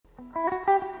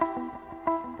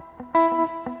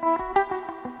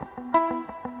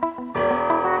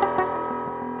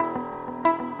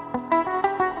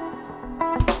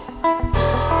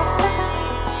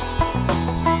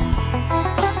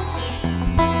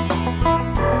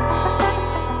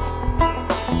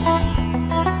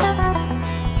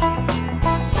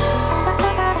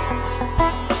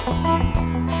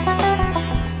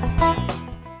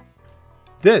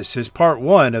This is part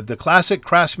one of the Classic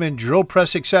Craftsman Drill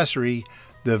Press accessory,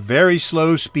 the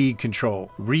Vari-SLO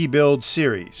Control Rebuild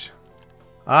series.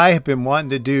 I have been wanting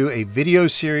to do a video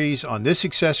series on this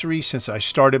accessory since I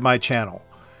started my channel.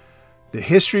 The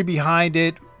history behind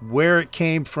it, where it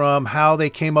came from, how they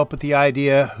came up with the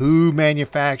idea, who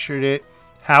manufactured it,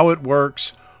 how it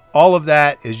works, all of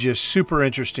that is just super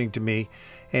interesting to me,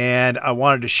 and I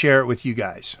wanted to share it with you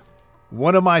guys.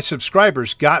 One of my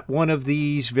subscribers got one of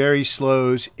these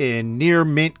Vari-SLOs in near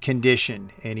mint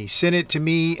condition, and he sent it to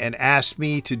me and asked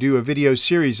me to do a video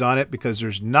series on it because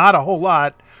there's not a whole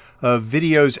lot of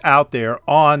videos out there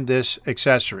on this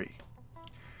accessory.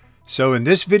 So in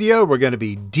this video, we're going to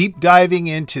be deep diving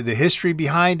into the history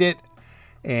behind it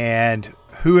and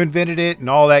who invented it and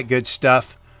all that good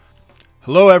stuff.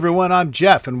 Hello everyone, I'm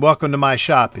Jeff and welcome to my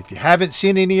shop. If you haven't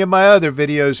seen any of my other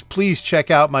videos, please check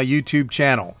out my YouTube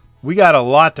channel. We got a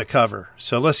lot to cover,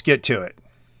 so let's get to it.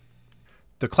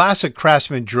 The Classic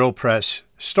Craftsman Drill Press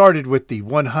started with the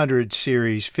 100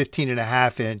 series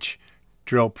 15.5-inch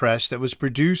drill press that was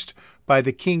produced by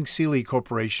the King Seeley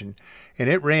Corporation, and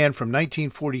it ran from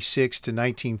 1946 to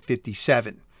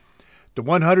 1957. The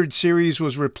 100 series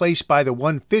was replaced by the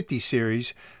 150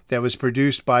 series that was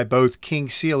produced by both King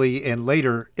Seeley and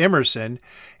later Emerson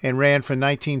and ran from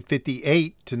 1958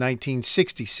 to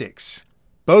 1966.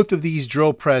 Both of these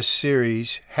drill press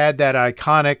series had that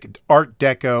iconic Art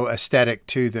Deco aesthetic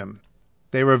to them.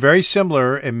 They were very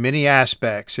similar in many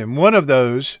aspects, and one of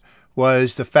those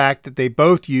was the fact that they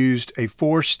both used a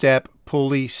 4-step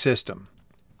pulley system.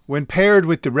 When paired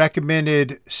with the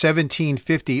recommended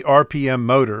 1750 RPM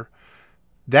motor,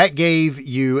 that gave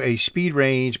you a speed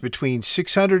range between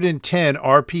 610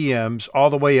 RPMs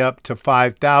all the way up to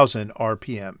 5,000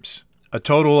 RPMs. A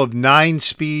total of 9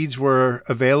 speeds were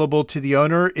available to the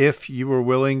owner if you were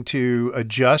willing to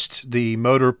adjust the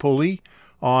motor pulley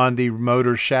on the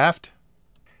motor shaft.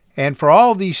 And for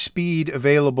all these speed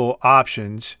available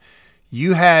options,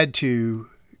 you had to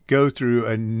go through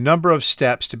a number of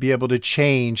steps to be able to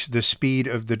change the speed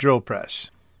of the drill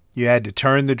press. You had to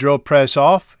turn the drill press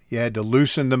off, you had to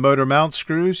loosen the motor mount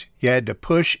screws, you had to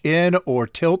push in or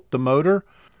tilt the motor,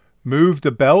 move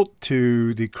the belt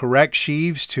to the correct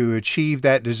sheaves to achieve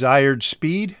that desired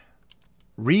speed,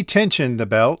 retension the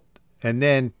belt, and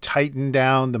then tighten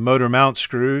down the motor mount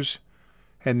screws,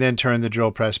 and then turn the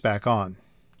drill press back on.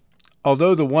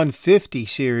 Although the 150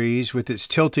 series with its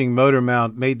tilting motor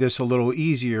mount made this a little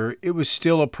easier, it was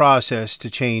still a process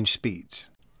to change speeds.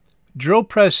 Drill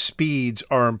press speeds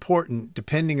are important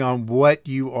depending on what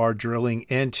you are drilling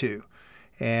into.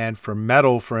 And for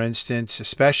metal, for instance,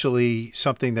 especially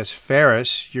something that's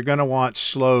ferrous, you're going to want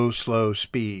slow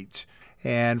speeds.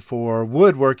 And for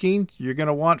woodworking, you're going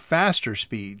to want faster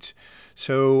speeds.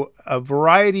 So a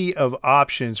variety of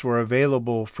options were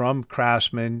available from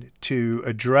Craftsman to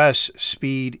address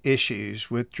speed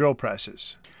issues with drill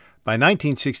presses. By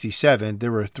 1967,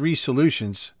 there were 3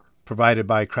 solutions provided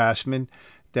by Craftsman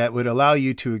that would allow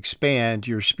you to expand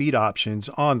your speed options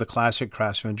on the Classic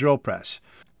Craftsman Drill Press.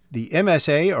 The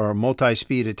MSA, or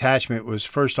multi-speed attachment, was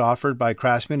first offered by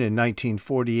Craftsman in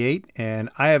 1948, and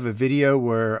I have a video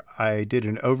where I did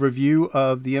an overview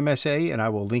of the MSA, and I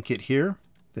will link it here.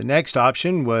 The next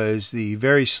option was the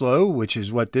Vari-SLO, which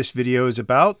is what this video is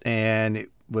about, and it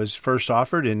was first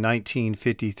offered in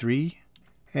 1953.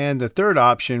 And the third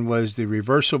option was the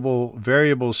reversible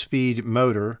variable speed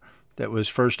motor that was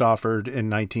first offered in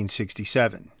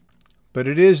 1967. But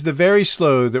it is the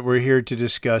Vari-SLO that we're here to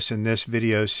discuss in this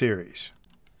video series.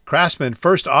 Craftsman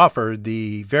first offered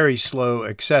the Vari-SLO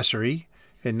accessory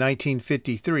in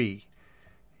 1953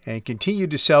 and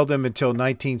continued to sell them until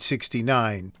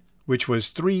 1969, which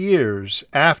was 3 years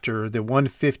after the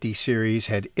 150 series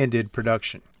had ended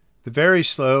production. The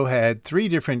Vari-SLO had 3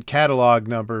 different catalog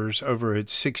numbers over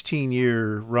its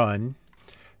 16-year run: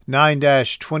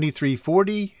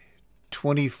 9-2340,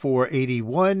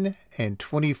 2481, and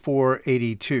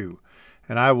 2482,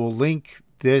 and I will link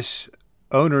this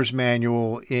owner's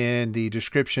manual in the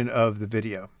description of the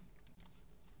video.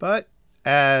 But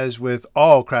as with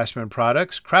all Craftsman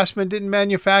products, Craftsman didn't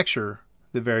manufacture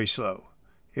the Vari-SLO.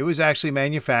 It was actually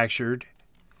manufactured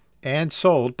and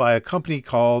sold by a company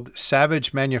called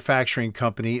Savage Manufacturing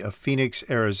Company of Phoenix,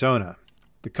 Arizona.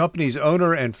 The company's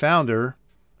owner and founder,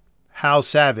 Hal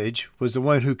Savage, was the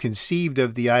one who conceived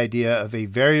of the idea of a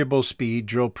variable speed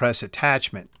drill press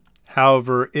attachment.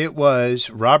 However, it was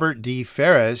Robert D.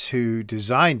 Ferris who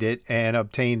designed it and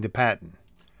obtained the patent.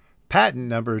 Patent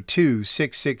number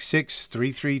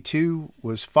 2666332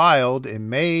 was filed in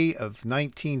May of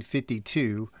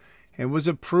 1952 and was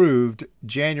approved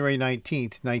January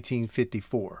 19,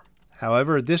 1954.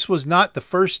 However, this was not the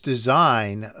first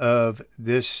design of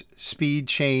this speed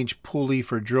change pulley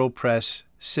for drill press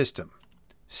system.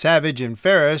 Savage and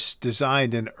Ferris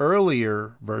designed an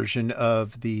earlier version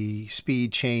of the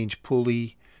speed change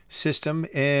pulley system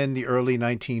in the early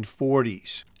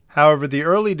 1940s. However, the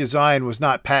early design was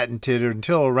not patented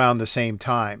until around the same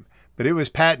time, but it was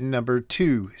patent number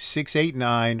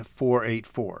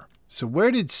 2689484. So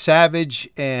where did Savage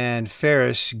and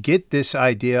Ferris get this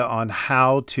idea on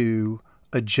how to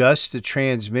adjust the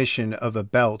transmission of a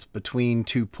belt between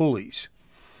two pulleys?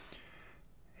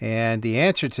 And the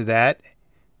answer to that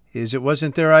is it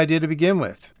wasn't their idea to begin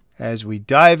with. As we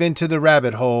dive into the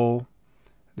rabbit hole,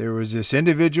 there was this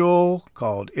individual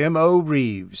called M.O.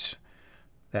 Reeves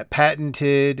that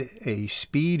patented a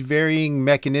speed varying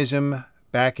mechanism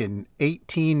back in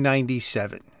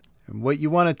 1897. And what you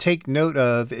want to take note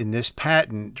of in this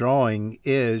patent drawing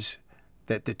is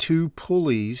that the two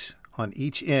pulleys on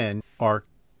each end are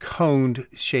coned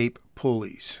shape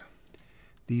pulleys.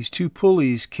 These two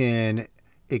pulleys can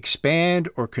expand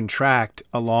or contract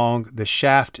along the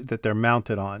shaft that they're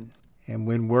mounted on. And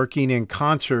when working in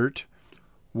concert,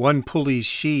 one pulley's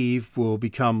sheave will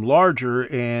become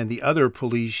larger and the other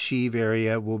pulley's sheave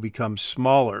area will become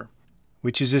smaller,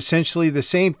 which is essentially the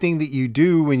same thing that you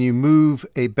do when you move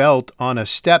a belt on a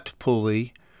stepped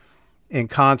pulley in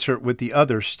concert with the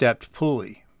other stepped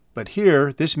pulley. But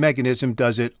here, this mechanism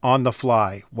does it on the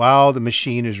fly while the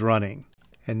machine is running.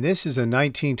 And this is a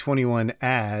 1921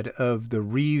 ad of the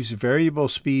Reeves variable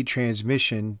speed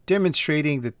transmission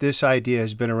demonstrating that this idea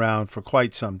has been around for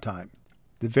quite some time.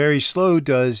 The Vari-SLO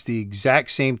does the exact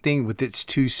same thing with its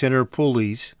two center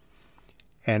pulleys,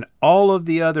 and all of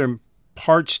the other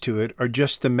parts to it are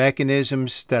just the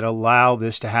mechanisms that allow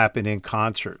this to happen in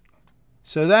concert.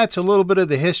 So that's a little bit of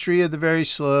the history of the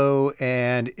Vari-SLO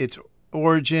and its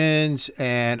origins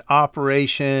and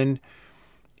operation,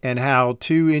 and how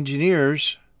two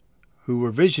engineers who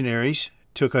were visionaries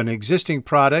took an existing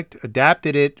product,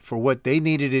 adapted it for what they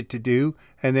needed it to do,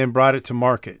 and then brought it to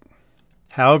market.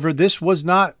 However, this was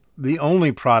not the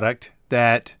only product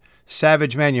that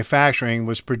Savage Manufacturing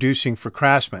was producing for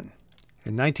Craftsman.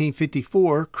 In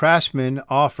 1954, Craftsman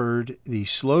offered the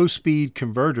Slo-Speed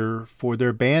converter for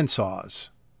their bandsaws.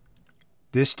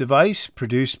 This device,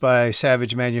 produced by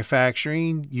Savage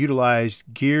Manufacturing, utilized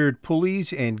geared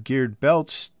pulleys and geared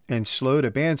belts and slowed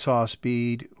a bandsaw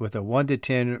speed with a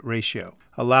 1:10 ratio,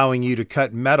 allowing you to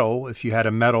cut metal if you had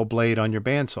a metal blade on your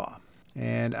bandsaw.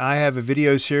 And I have a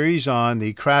video series on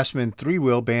the Craftsman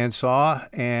 3-wheel bandsaw,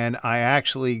 and I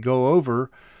actually go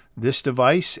over this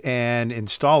device and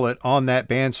install it on that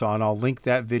bandsaw, and I'll link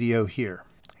that video here.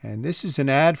 And this is an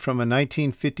ad from a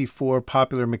 1954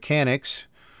 Popular Mechanics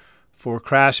for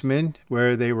Craftsman,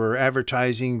 where they were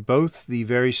advertising both the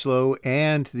Vari-SLO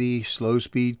and the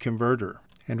Slo-Speed converter.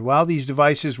 And while these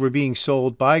devices were being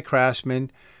sold by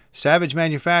Craftsman, Savage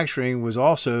Manufacturing was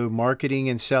also marketing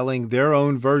and selling their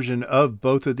own version of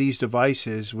both of these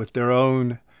devices with their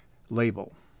own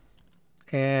label.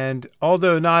 And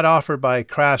although not offered by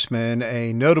Craftsman,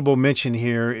 a notable mention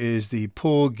here is the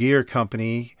Pull Gear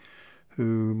Company,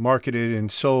 who marketed and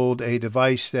sold a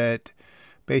device that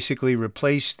basically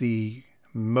replaced the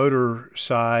motor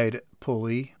side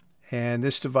pulley. And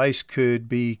this device could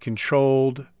be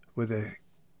controlled with a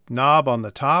knob on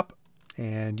the top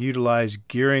and utilize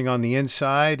gearing on the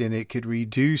inside, and it could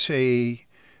reduce a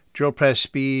drill press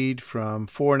speed from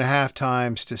 4.5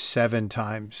 times to 7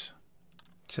 times.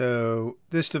 So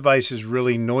this device is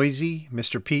really noisy.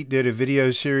 Mr. Pete did a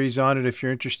video series on it if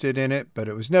you're interested in it, but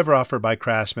it was never offered by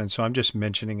Craftsman, so I'm just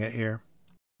mentioning it here.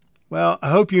 Well, I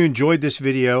hope you enjoyed this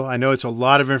video. I know it's a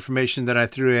lot of information that I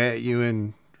threw at you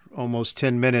in almost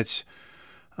 10 minutes,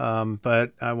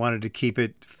 but I wanted to keep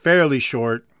it fairly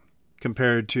short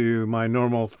compared to my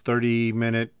normal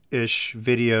 30-minute-ish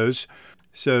videos.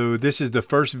 So this is the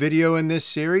first video in this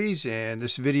series, and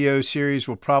this video series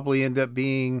will probably end up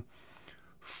being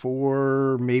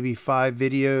 4, maybe 5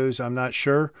 videos, I'm not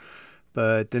sure.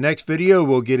 But the next video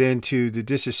will get into the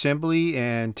disassembly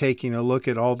and taking a look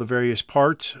at all the various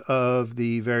parts of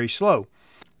the Vari-SLO.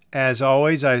 As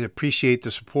always, I appreciate the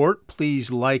support.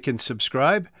 Please like and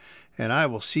subscribe, and I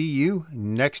will see you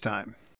next time.